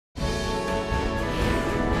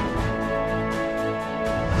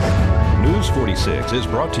News 46 is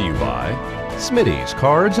brought to you by Smitty's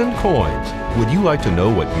Cards and Coins. Would you like to know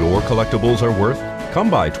what your collectibles are worth? Come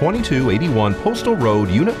by 2281 Postal Road,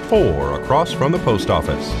 Unit 4, across from the post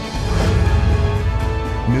office.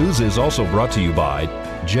 News is also brought to you by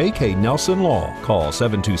J.K. Nelson Law. Call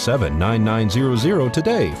 727-9900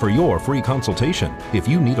 today for your free consultation. If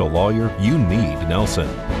you need a lawyer, you need Nelson.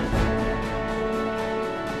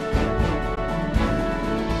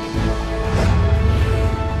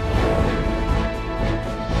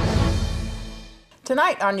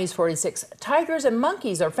 Tonight on News 46, tigers and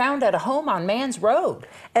monkeys are found at a home on Mann's Road.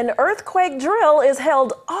 An earthquake drill is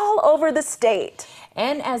held all over the state.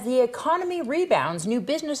 And as the economy rebounds, new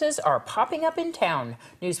businesses are popping up in town.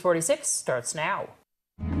 News 46 starts now.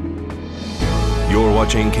 You're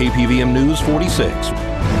watching KPVM News 46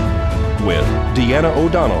 with Deanna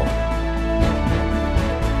O'Donnell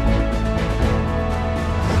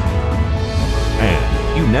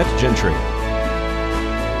and Eunette Gentry.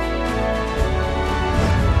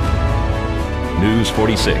 News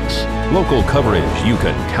 46, local coverage you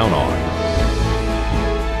can count on.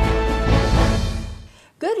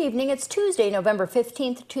 Good evening. It's Tuesday, November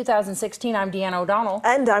 15th, 2016. I'm Deanna O'Donnell.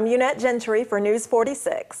 And I'm Eunette Gentry for News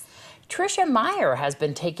 46. Tricia Meyer has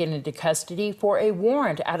been taken into custody for a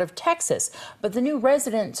warrant out of Texas, but the new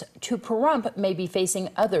resident to Pahrump may be facing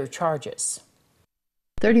other charges.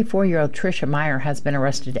 34-year-old Tricia Meyer has been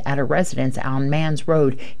arrested at a residence on Mann's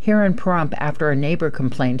Road here in Pahrump after a neighbor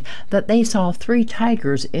complained that they saw 3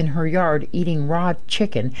 tigers in her yard eating raw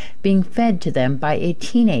chicken being fed to them by a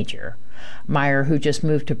teenager. Meyer, who just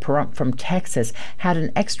moved to Pahrump from Texas, had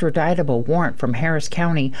an extraditable warrant from Harris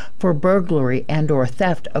County for burglary and/or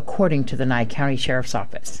theft, according to the Nye County Sheriff's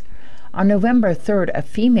Office. On November 3rd, a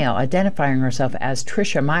female identifying herself as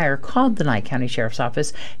Tricia Meyer called the Nye County Sheriff's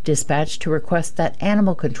Office dispatch to request that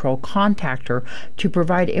Animal Control contact her to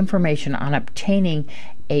provide information on obtaining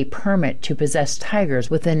a permit to possess tigers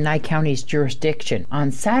within Nye County's jurisdiction.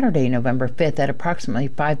 On Saturday, November 5th at approximately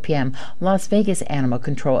 5 p.m., Las Vegas Animal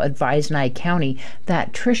Control advised Nye County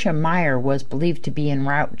that Tricia Meyer was believed to be en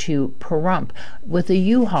route to Pahrump with a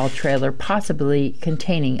U-Haul trailer possibly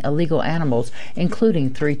containing illegal animals,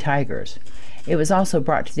 including 3 tigers. It was also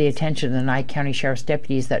brought to the attention of the Nye County Sheriff's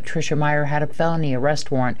deputies that Tricia Meyer had a felony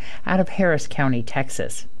arrest warrant out of Harris County,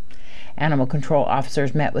 Texas. Animal control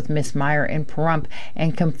officers met with Miss Meyer in Pahrump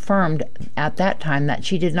and confirmed at that time that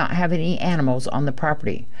she did not have any animals on the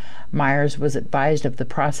property. Myers was advised of the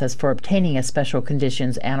process for obtaining a special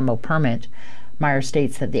conditions animal permit. Meyer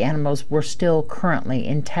states that the animals were still currently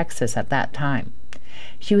in Texas at that time.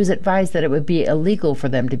 She was advised that it would be illegal for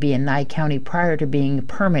them to be in Nye County prior to being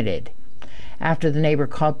permitted. After the neighbor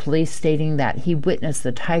called police stating that he witnessed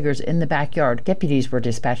the tigers in the backyard, deputies were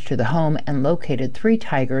dispatched to the home and located 3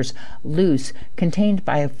 tigers loose, contained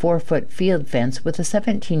by a 4-foot field fence with a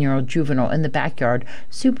 17-year-old juvenile in the backyard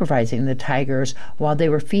supervising the tigers while they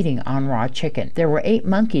were feeding on raw chicken. There were 8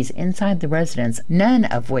 monkeys inside the residence, none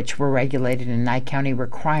of which were regulated in Nye County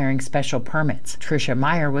requiring special permits. Tricia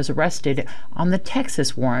Meyer was arrested on the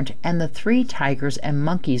Texas warrant, and the 3 tigers and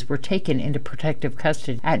monkeys were taken into protective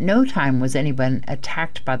custody. At no time was anyone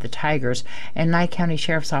attacked by the tigers, and Nye County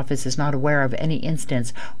Sheriff's Office is not aware of any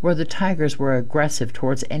instance where the tigers were aggressive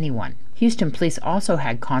towards anyone. Houston police also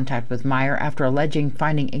had contact with Meyer after alleging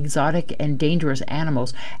finding exotic and dangerous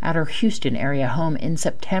animals at her Houston area home in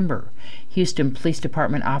September. Houston Police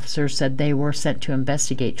Department officers said they were sent to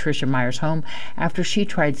investigate Tricia Meyer's home after she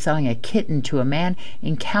tried selling a kitten to a man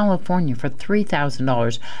in California for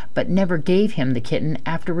 $3,000, but never gave him the kitten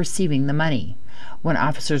after receiving the money. When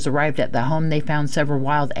officers arrived at the home, they found several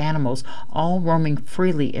wild animals, all roaming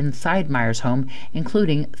freely inside Meyer's home,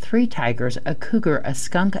 including 3 tigers, a cougar, a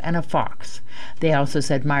skunk, and a fox. They also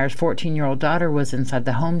said Meyer's 14-year-old daughter was inside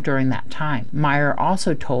the home during that time. Meyer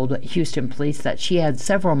also told Houston police that she had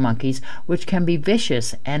several monkeys, which can be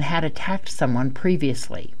vicious, and had attacked someone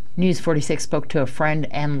previously. News 46 spoke to a friend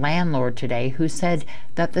and landlord today who said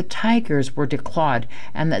that the tigers were declawed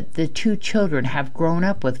and that the 2 children have grown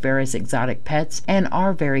up with various exotic pets and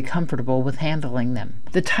are very comfortable with handling them.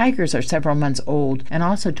 The tigers are several months old, and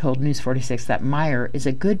also told News 46 that Meyer is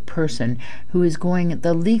a good person who is going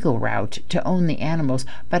the legal route to own the animals,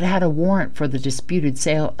 but had a warrant for the disputed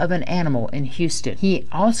sale of an animal in Houston. He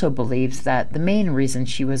also believes that the main reason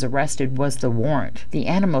she was arrested was the warrant. The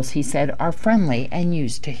animals, he said, are friendly and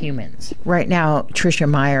used to humans. Right now, Tricia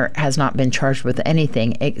Meyer has not been charged with anything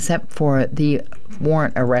except for the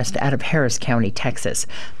warrant arrest out of Harris County, Texas.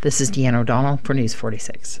 This is Deanna O'Donnell for News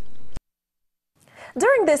 46.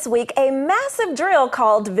 During this week, a massive drill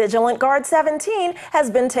called Vigilant Guard 17 has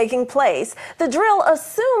been taking place. The drill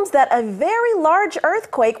assumes that a very large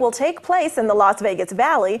earthquake will take place in the Las Vegas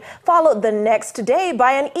Valley, followed the next day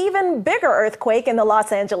by an even bigger earthquake in the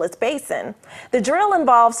Los Angeles Basin. The drill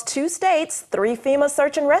involves 2 states, 3 FEMA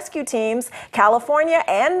search and rescue teams, California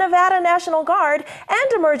and Nevada National Guard,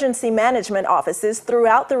 and emergency management offices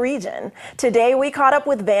throughout the region. Today, we caught up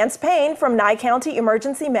with Vance Payne from Nye County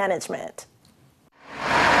Emergency Management.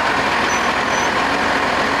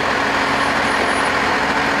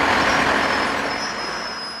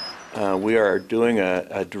 We are doing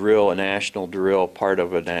a drill, a national drill, part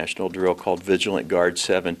of a national drill called Vigilant Guard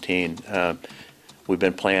 17. We've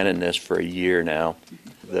been planning this for a year now.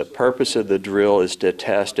 The purpose of the drill is to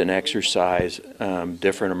test and exercise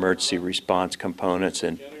different emergency response components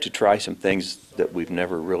and to try some things that we've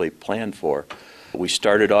never really planned for. We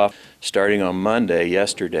starting on Monday,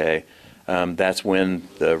 yesterday. That's when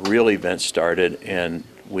the real event started, and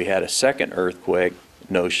we had a second earthquake,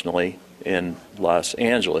 notionally, in Los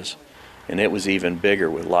Angeles, and it was even bigger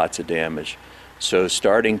with lots of damage. So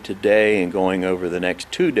starting today and going over the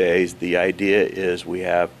next 2 days, the idea is we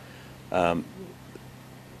have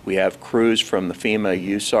crews from the FEMA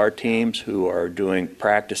USAR teams who are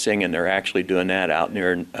practicing, and they're actually doing that out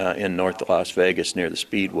near in North Las Vegas near the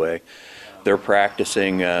Speedway. They're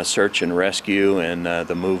practicing search and rescue and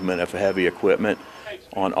the movement of heavy equipment.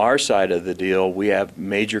 On our side of the deal, we have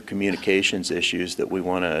major communications issues that we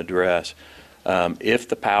want to address. If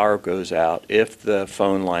the power goes out, if the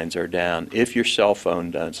phone lines are down, if your cell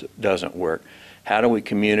phone doesn't work, how do we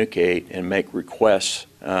communicate and make requests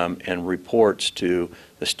and reports to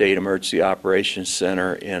the State Emergency Operations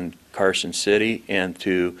Center in Carson City and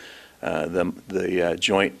to the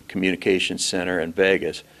Joint Communications Center in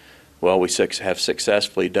Vegas? Well, we have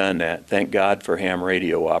successfully done that. Thank God for ham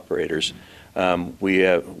radio operators. We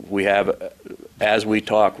have, as we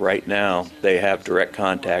talk right now, they have direct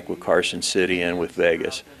contact with Carson City and with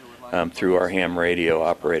Vegas through our ham radio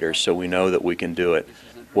operators, so we know that we can do it.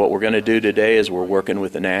 What we're going to do today is we're working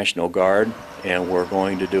with the National Guard, and we're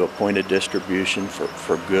going to do a pointed distribution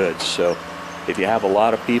for goods. So if you have a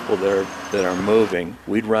lot of people that are moving,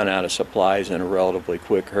 we'd run out of supplies in a relatively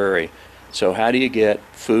quick hurry. So how do you get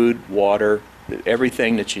food, water,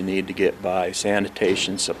 everything that you need to get by,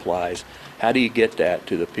 sanitation supplies, how do you get that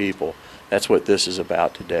to the people? That's what this is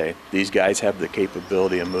about today. These guys have the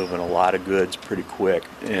capability of moving a lot of goods pretty quick,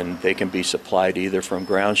 and they can be supplied either from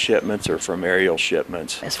ground shipments or from aerial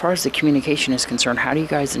shipments. As far as the communication is concerned, how do you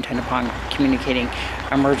guys intend upon communicating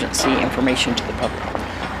emergency information to the public?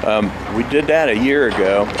 We did that a year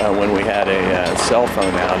ago when we had a cell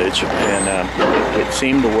phone outage, and it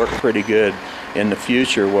seemed to work pretty good. In the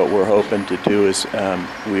future, what we're hoping to do is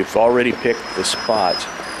we've already picked the spots,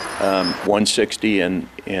 160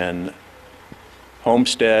 in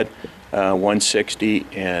Homestead, 160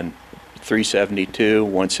 in 372,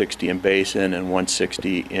 160 in Basin, and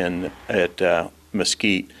 160 at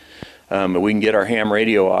Mesquite. We can get our ham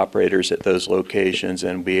radio operators at those locations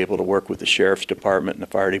and be able to work with the Sheriff's Department and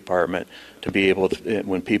the Fire Department to be able to,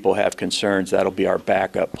 when people have concerns, that'll be our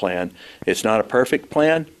backup plan. It's not a perfect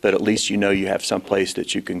plan, but at least you know you have some place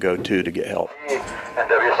that you can go to get help. And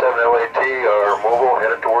W7LAT are mobile,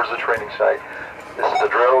 headed towards the training site. This is a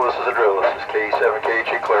drill, this is a drill. This is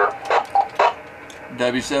K7KHE clear.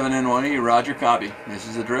 W7N1E, Roger, copy. This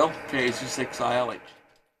is a drill, K6ILH.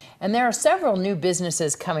 And there are several new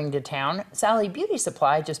businesses coming to town. Sally Beauty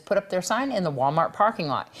Supply just put up their sign in the Walmart parking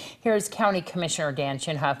lot. Here's County Commissioner Dan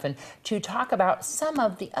Chinhuffin to talk about some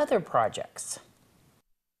of the other projects.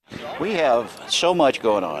 We have so much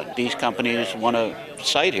going on. These companies want a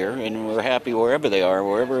site here, and we're happy wherever they are,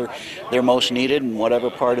 wherever they're most needed in whatever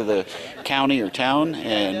part of the county or town,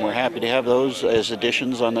 and we're happy to have those as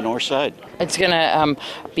additions on the north side. It's going to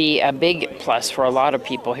be a big plus for a lot of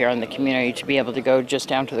people here in the community to be able to go just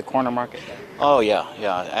down to the corner market. Oh, yeah,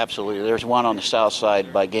 absolutely. There's one on the south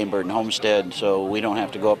side by Game Bird and Homestead, so we don't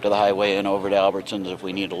have to go up to the highway and over to Albertsons if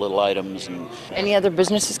we need little items. And any other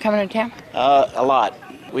businesses coming to town? A lot.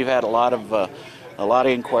 We've had a lot of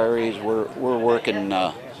inquiries. We're working.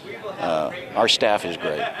 Our staff is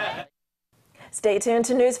great. Stay tuned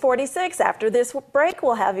to News 46. After this break,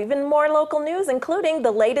 we'll have even more local news, including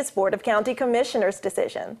the latest Board of County Commissioners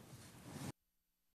decision.